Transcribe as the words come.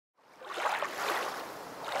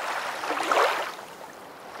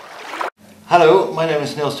Hello, my name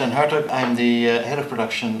is Nils. I'm the head of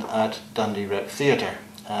production at Dundee Rep Theatre,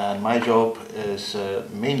 and my job is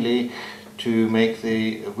mainly to make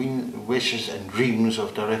the wishes and dreams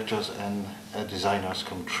of directors and designers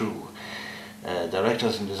come true.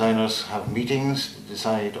 Directors and designers have meetings,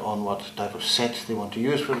 decide on what type of set they want to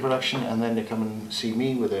use for the production, and then they come and see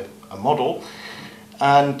me with a model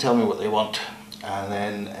and tell me what they want, and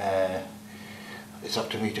then it's up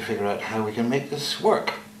to me to figure out how we can make this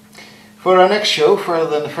work. For our next show, Further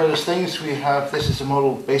Than the Furthest Things, we have, this is the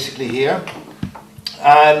model basically here,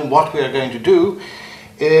 and what we are going to do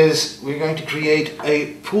is we're going to create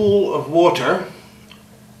a pool of water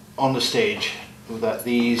on the stage that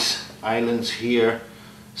these islands here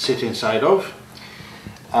sit inside of.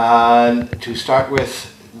 And to start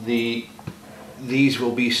with, these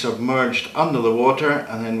will be submerged under the water,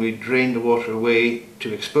 and then we drain the water away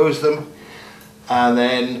to expose them, and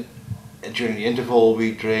then during the interval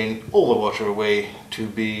we drain all the water away to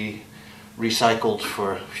be recycled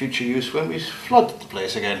for future use when we flood the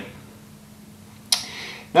place again.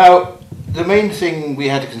 Now, the main thing we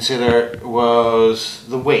had to consider was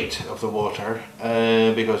the weight of the water,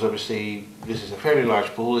 because obviously this is a fairly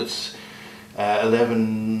large pool. It's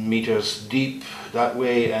 11 meters deep that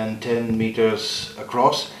way and 10 meters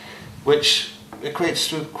across, which equates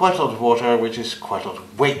to quite a lot of water, which is quite a lot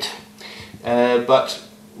of weight. But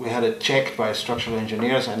we had it checked by structural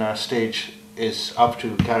engineers, and our stage is up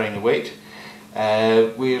to carrying the weight.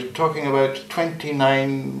 We're talking about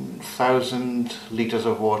 29,000 litres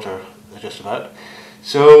of water, just about.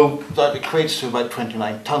 So that equates to about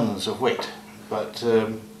 29 tons of weight, but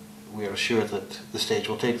we are assured that the stage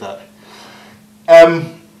will take that.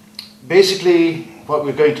 Basically, what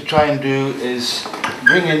we're going to try and do is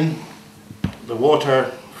bring in the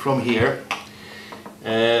water from here.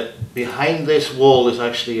 Behind this wall is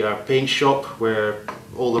actually our paint shop where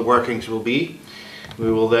all the workings will be. We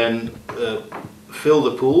will then fill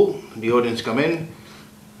the pool, the audience come in,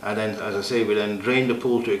 and then, as I say, we then drain the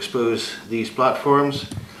pool to expose these platforms,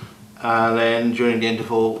 and then during the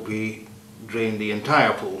interval we drain the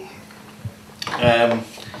entire pool.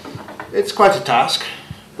 It's quite a task,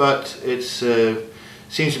 but it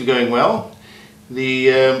seems to be going well.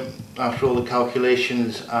 After all the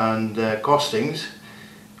calculations and costings,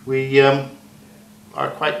 we are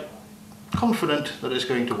quite confident that it's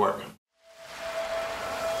going to work.